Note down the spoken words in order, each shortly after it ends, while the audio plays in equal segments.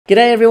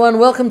G'day everyone,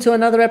 welcome to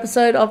another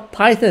episode of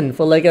Python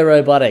for LEGO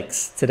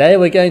Robotics. Today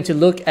we're going to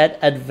look at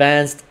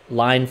advanced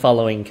line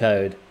following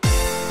code.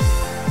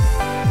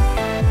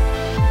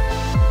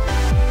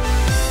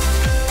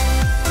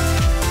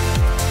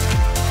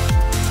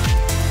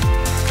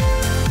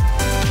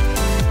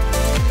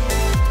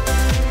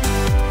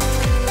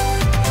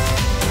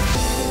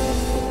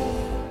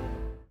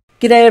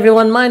 G'day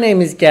everyone, my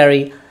name is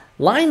Gary.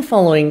 Line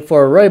following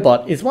for a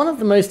robot is one of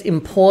the most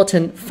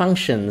important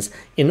functions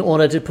in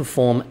order to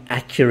perform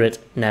accurate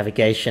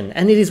navigation,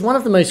 and it is one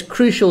of the most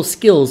crucial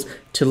skills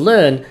to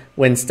learn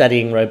when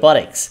studying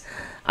robotics.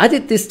 I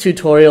did this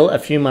tutorial a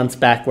few months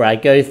back where I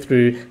go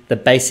through the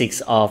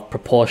basics of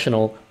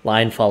proportional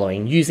line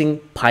following using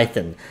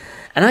Python,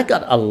 and I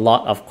got a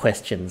lot of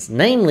questions,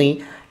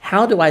 namely,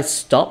 how do I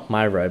stop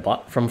my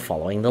robot from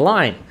following the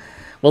line?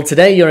 Well,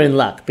 today you're in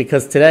luck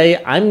because today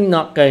I'm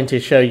not going to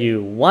show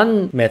you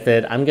one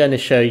method, I'm going to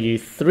show you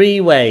 3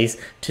 ways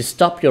to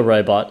stop your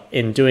robot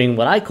in doing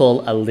what I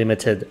call a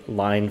limited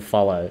line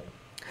follow.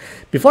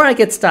 Before I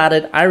get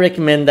started, I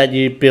recommend that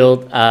you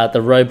build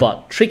the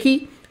robot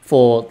Tricky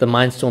for the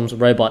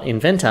Mindstorms Robot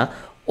Inventor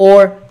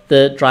or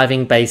the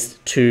Driving Base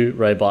 2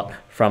 robot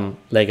from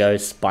LEGO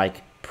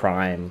Spike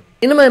Prime.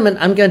 In a moment,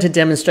 I'm going to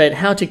demonstrate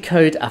how to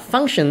code a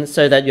function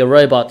so that your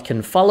robot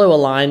can follow a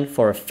line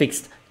for a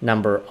fixed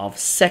number of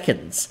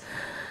seconds.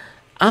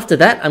 After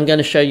that, I'm going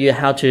to show you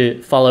how to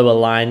follow a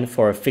line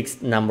for a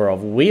fixed number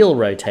of wheel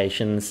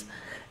rotations.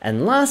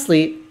 And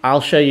lastly,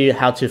 I'll show you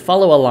how to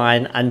follow a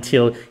line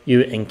until you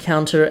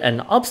encounter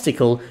an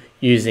obstacle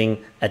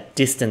using a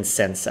distance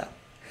sensor.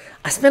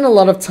 I spent a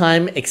lot of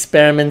time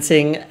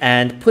experimenting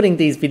and putting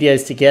these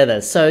videos together,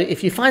 so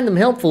if you find them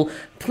helpful,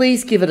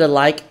 please give it a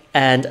like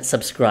and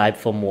subscribe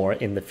for more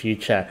in the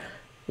future.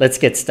 Let's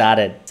get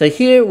started. So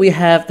here we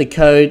have the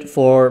code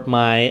for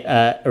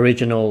my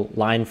original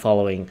line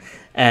following.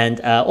 And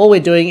all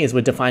we're doing is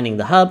we're defining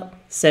the hub,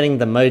 setting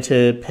the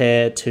motor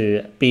pair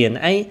to B and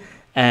A,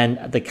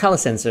 and the color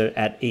sensor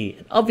at E.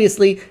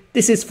 Obviously,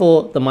 this is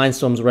for the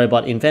Mindstorms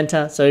Robot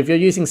Inventor. So if you're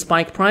using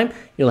Spike Prime,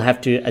 you'll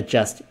have to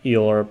adjust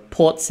your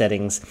port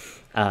settings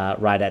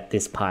right at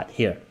this part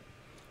here.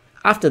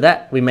 After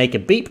that, we make a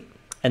beep,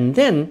 and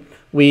then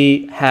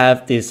we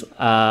have this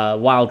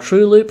while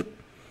true loop,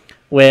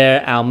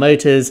 where our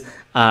motors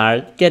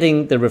are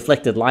getting the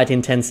reflected light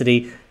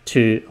intensity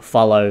to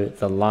follow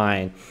the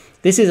line.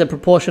 This is a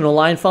proportional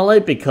line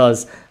follow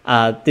because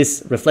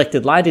this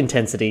reflected light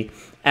intensity,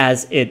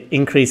 as it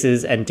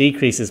increases and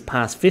decreases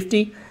past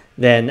 50,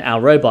 then our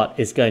robot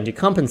is going to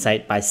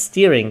compensate by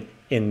steering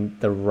in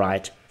the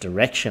right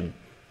direction.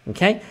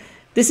 Okay,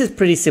 this is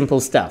pretty simple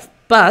stuff,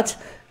 but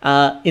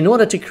in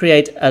order to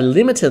create a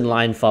limited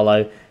line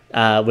follow,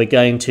 we're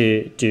going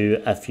to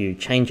do a few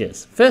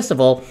changes. First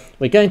of all,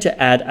 we're going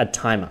to add a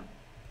timer.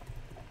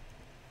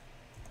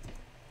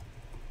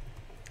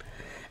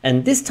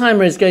 And this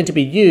timer is going to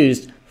be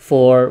used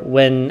for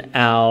when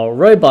our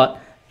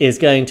robot is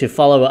going to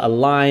follow a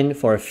line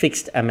for a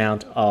fixed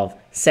amount of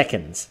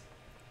seconds.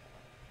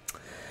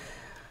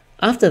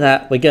 After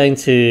that, we're going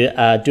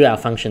to do our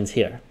functions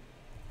here.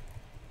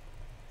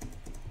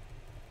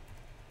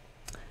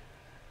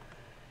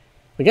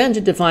 We're going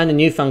to define a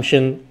new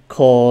function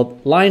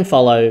called line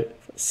follow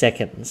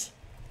seconds.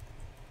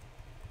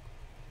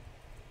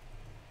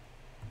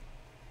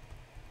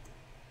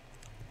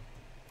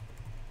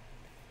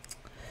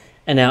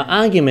 And our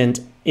argument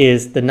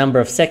is the number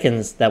of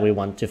seconds that we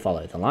want to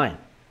follow the line.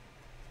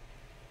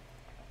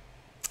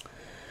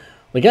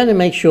 We're going to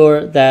make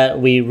sure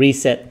that we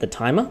reset the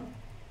timer.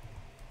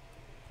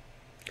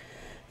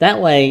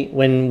 That way,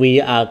 when we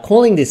are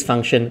calling this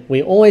function,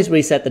 we always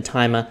reset the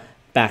timer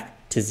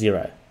back to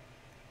 0.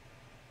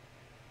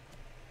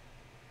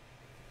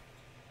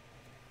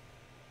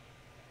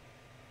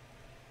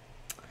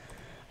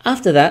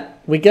 After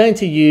that, we're going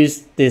to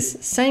use this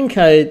same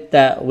code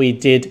that we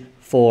did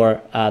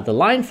for the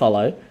line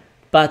follow,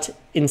 but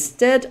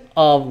instead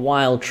of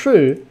while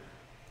true,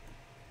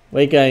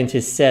 we're going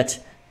to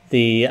set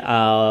the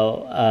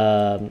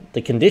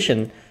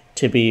condition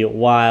to be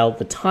while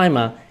the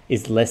timer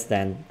is less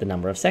than the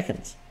number of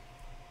seconds.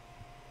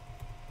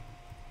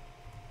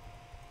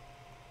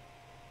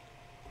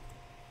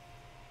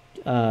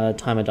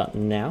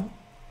 Timer.now.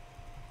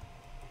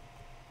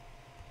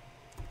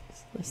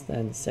 Less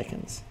than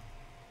seconds.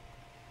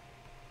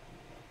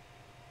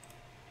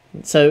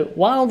 So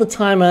while the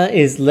timer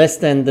is less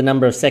than the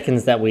number of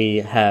seconds that we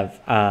have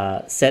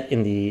set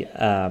in the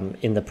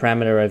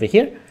parameter over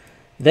here,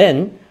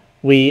 then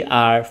we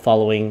are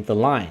following the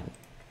line.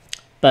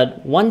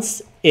 But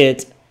once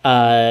it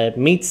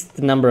meets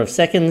the number of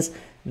seconds,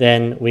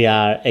 then we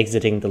are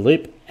exiting the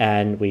loop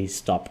and we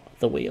stop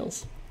the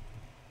wheels.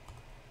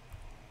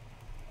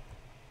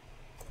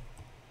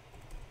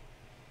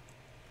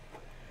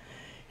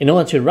 In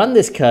order to run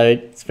this code,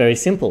 it's very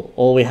simple.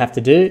 All we have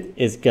to do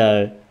is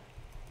go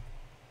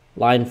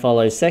line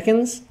follow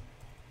seconds,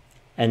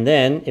 and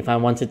then if I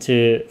wanted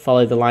to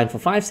follow the line for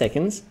 5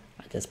 seconds,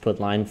 I just put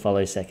line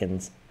follow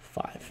seconds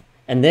 5.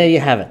 And there you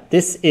have it.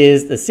 This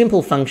is the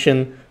simple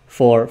function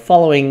for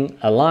following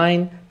a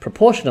line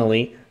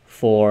proportionally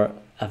for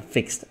a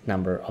fixed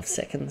number of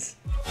seconds.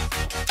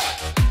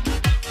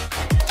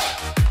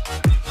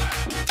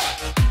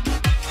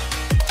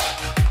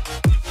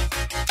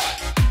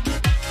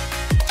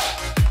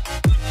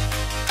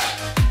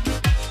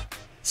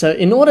 So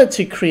in order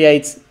to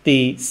create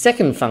the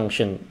second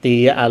function,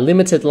 the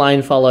limited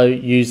line follow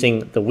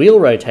using the wheel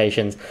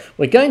rotations,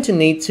 we're going to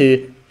need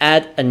to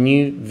add a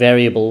new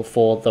variable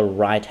for the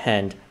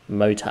right-hand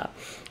motor.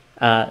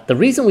 The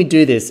reason we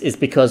do this is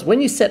because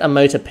when you set a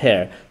motor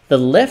pair, the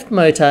left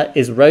motor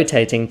is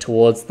rotating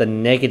towards the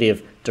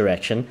negative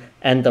direction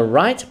and the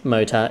right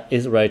motor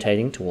is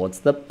rotating towards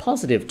the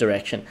positive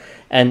direction.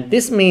 And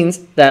this means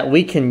that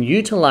we can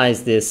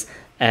utilize this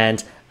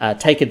and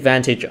take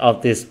advantage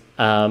of this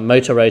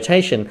motor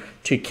rotation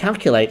to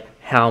calculate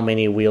how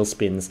many wheel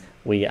spins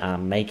we are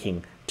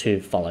making to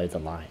follow the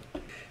line.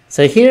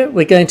 So here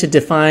we're going to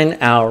define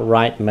our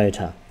right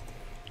motor.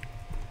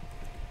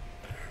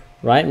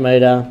 Right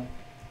motor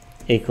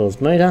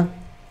equals motor,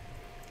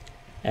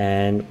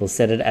 and we'll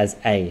set it as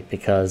A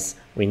because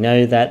we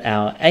know that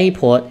our A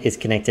port is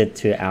connected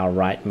to our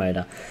right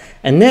motor.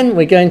 And then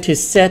we're going to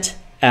set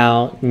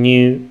our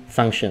new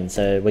function.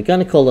 So we're going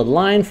to call it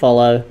line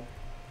follow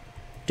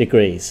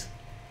degrees.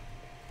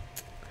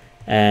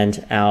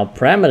 And our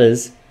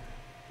parameters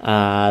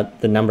are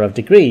the number of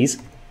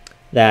degrees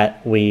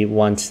that we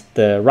want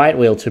the right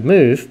wheel to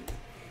move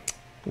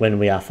when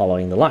we are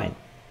following the line.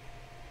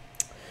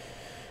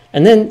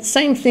 And then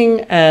same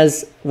thing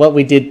as what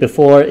we did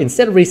before,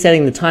 instead of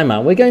resetting the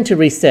timer, we're going to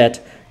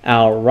reset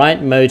our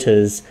right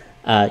motor's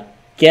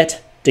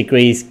get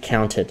degrees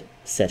counted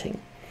setting.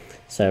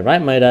 So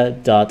right motor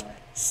dot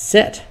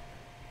set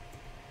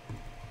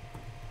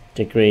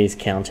degrees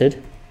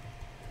counted,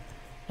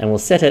 and we'll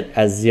set it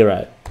as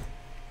 0.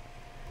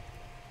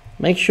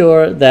 Make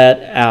sure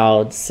that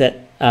our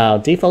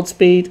default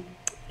speed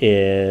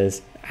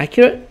is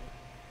accurate.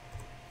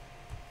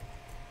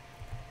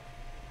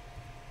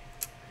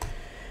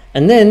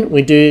 And then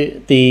we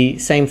do the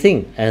same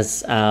thing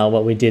as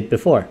what we did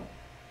before.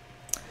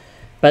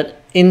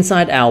 But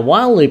inside our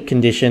while loop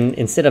condition,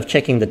 instead of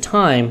checking the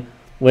time,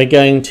 we're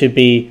going to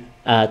be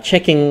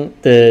checking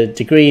the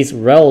degrees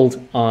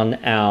rolled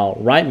on our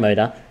right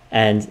motor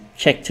and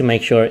check to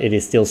make sure it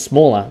is still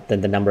smaller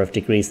than the number of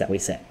degrees that we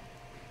set.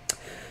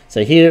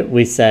 So here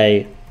we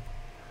say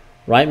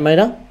right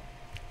motor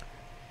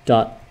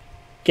dot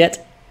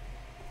get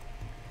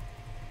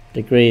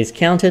degrees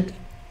counted,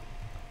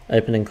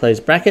 open and close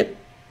bracket,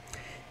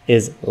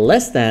 is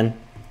less than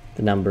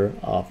the number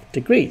of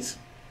degrees.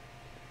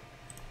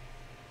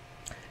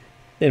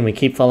 Then we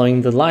keep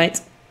following the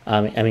light,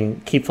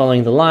 keep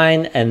following the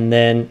line and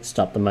then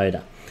stop the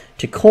motor.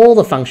 To call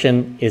the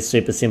function is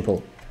super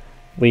simple.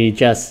 We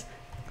just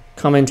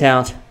comment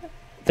out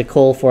the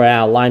call for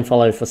our line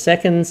follow for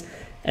seconds,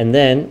 and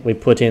then we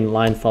put in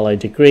line follow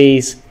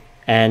degrees.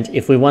 And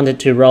if we wanted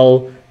to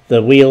roll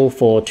the wheel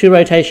for 2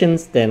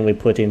 rotations, then we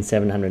put in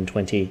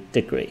 720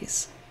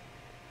 degrees.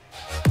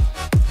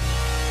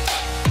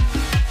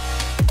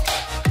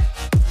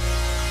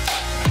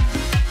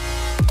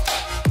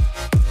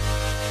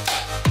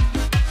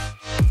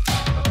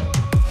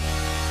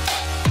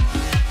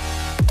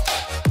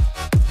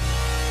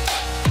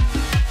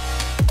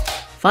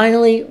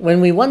 Finally,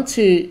 when we want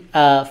to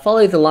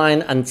follow the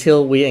line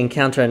until we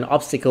encounter an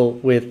obstacle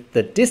with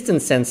the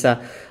distance sensor,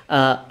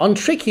 on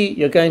Tricky,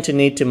 you're going to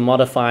need to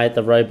modify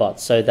the robot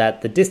so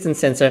that the distance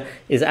sensor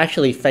is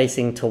actually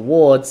facing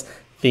towards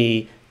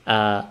the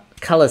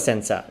color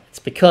sensor. It's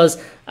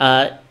because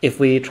if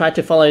we try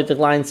to follow the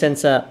line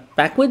sensor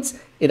backwards,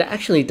 it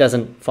actually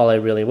doesn't follow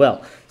really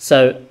well.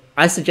 So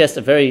I suggest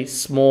a very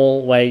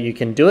small way you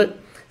can do it.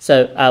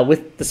 So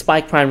with the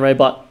Spike Prime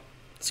robot,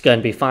 it's going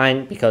to be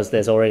fine because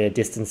there's already a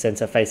distance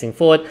sensor facing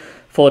forward.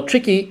 For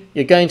Tricky,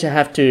 you're going to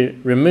have to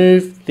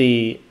remove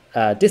the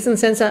distance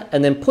sensor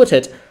and then put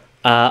it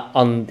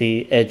on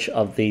the edge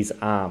of these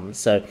arms.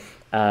 So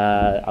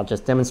I'll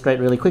just demonstrate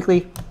really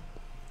quickly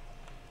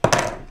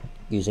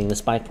using the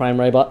Spike Prime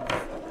robot.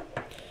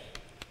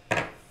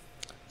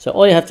 So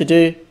all you have to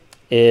do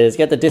is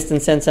get the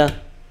distance sensor,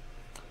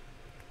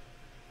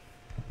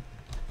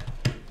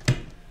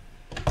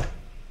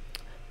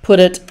 put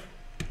it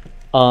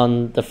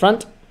on the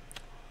front,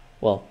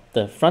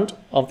 the front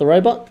of the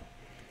robot,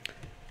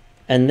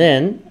 and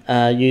then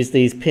use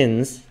these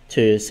pins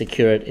to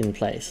secure it in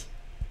place.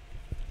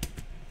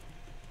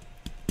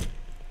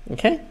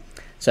 Okay,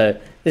 so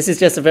this is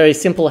just a very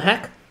simple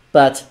hack,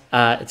 but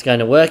it's going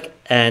to work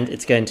and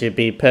it's going to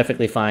be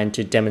perfectly fine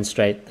to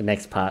demonstrate the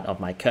next part of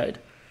my code.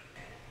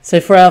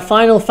 So for our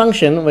final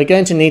function, we're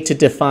going to need to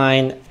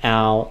define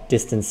our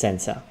distance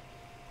sensor.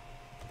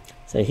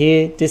 So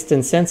here,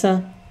 distance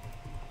sensor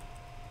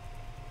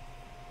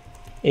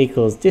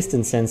equals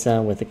distance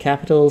sensor with the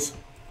capitals,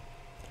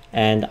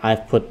 and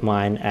I've put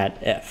mine at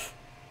F.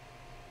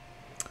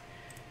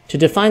 To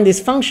define this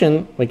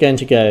function, we're going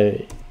to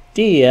go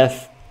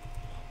def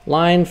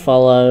line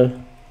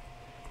follow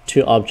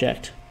to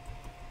object.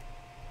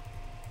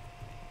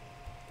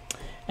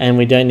 And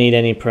we don't need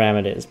any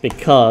parameters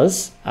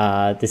because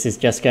this is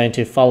just going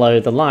to follow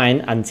the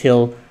line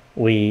until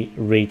we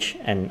reach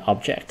an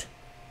object.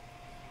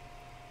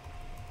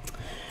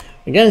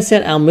 We're going to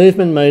set our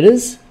movement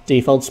motors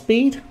default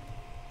speed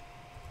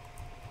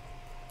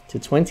to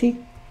 20.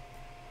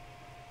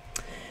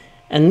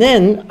 And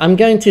then I'm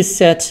going to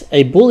set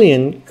a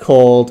Boolean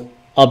called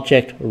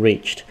object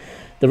reached.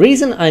 The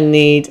reason I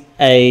need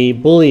a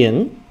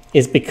Boolean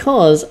is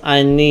because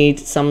I need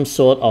some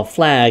sort of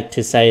flag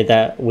to say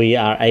that we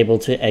are able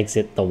to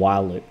exit the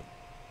while loop.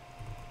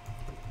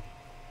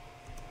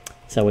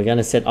 So we're going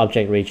to set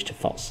object reached to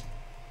false.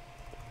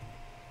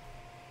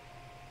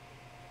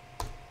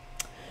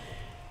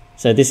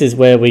 So this is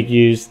where we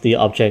use the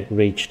object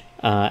reached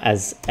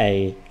as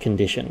a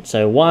condition.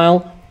 So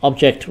while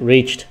object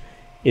reached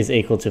is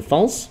equal to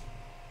false,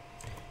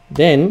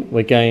 then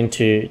we're going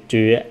to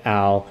do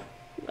our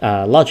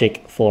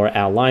logic for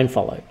our line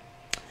follow.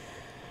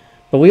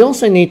 But we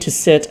also need to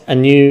set a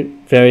new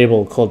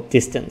variable called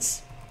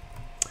distance.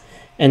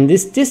 And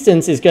this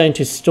distance is going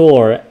to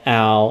store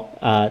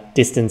our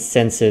distance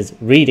sensor's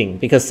reading,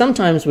 because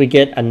sometimes we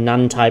get a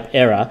none type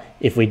error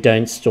if we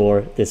don't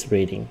store this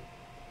reading.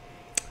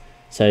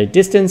 So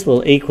distance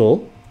will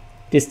equal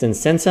distance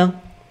sensor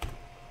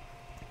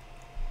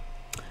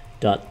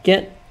dot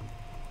get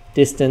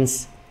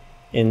distance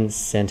in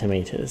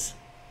centimeters.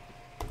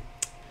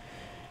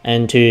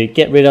 And to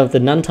get rid of the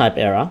none type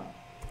error,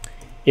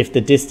 if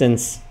the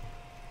distance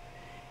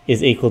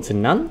is equal to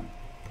none,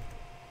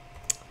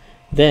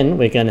 then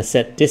we're going to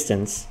set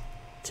distance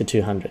to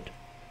 200.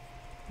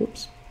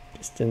 Oops,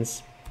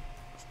 distance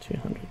is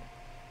 200.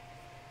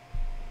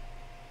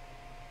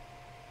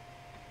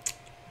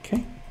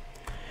 Okay,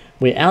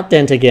 we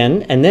outdent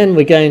again, and then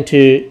we're going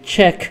to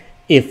check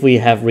if we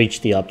have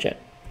reached the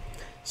object.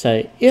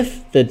 So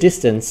if the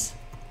distance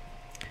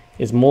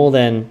is more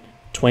than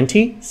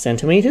 20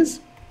 centimeters,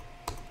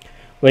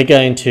 we're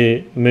going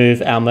to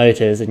move our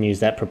motors and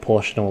use that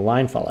proportional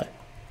line follow.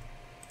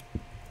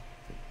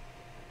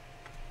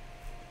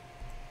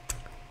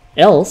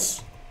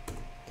 Else,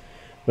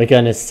 we're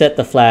going to set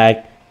the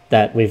flag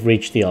that we've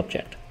reached the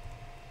object.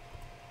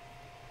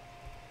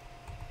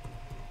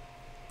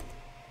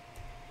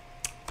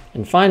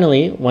 And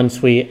finally,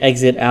 once we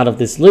exit out of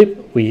this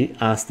loop, we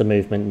ask the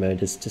movement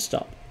motors to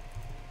stop.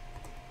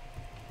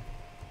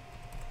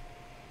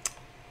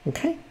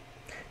 Okay.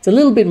 It's a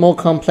little bit more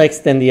complex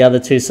than the other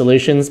two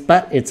solutions,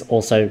 but it's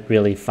also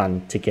really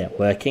fun to get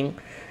working.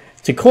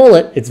 To call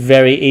it, it's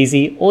very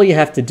easy. All you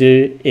have to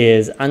do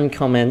is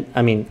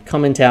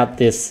comment out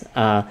this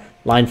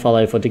line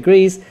follow for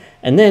degrees,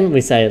 and then we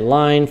say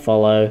line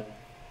follow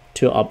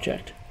to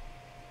object.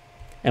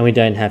 And we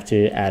don't have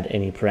to add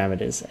any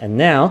parameters. And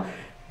now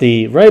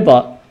the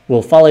robot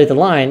will follow the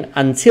line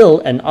until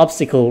an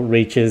obstacle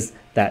reaches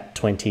that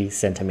 20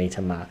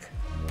 centimeter mark.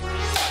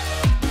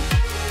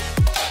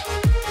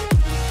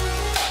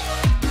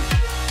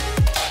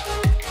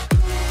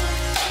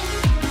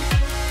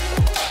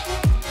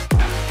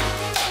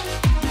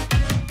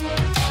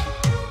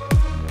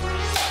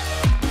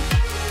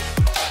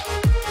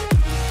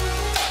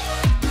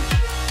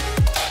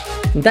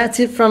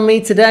 That's it from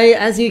me today.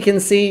 As you can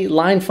see,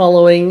 line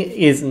following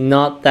is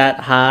not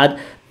that hard,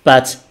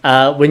 but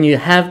when you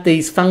have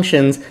these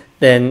functions,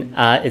 then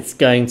it's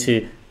going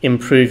to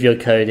improve your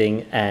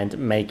coding and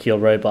make your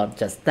robot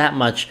just that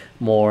much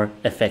more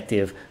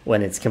effective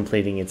when it's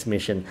completing its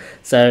mission.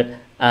 So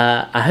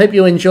I hope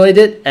you enjoyed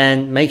it,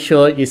 and make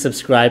sure you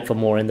subscribe for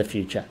more in the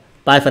future.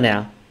 Bye for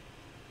now.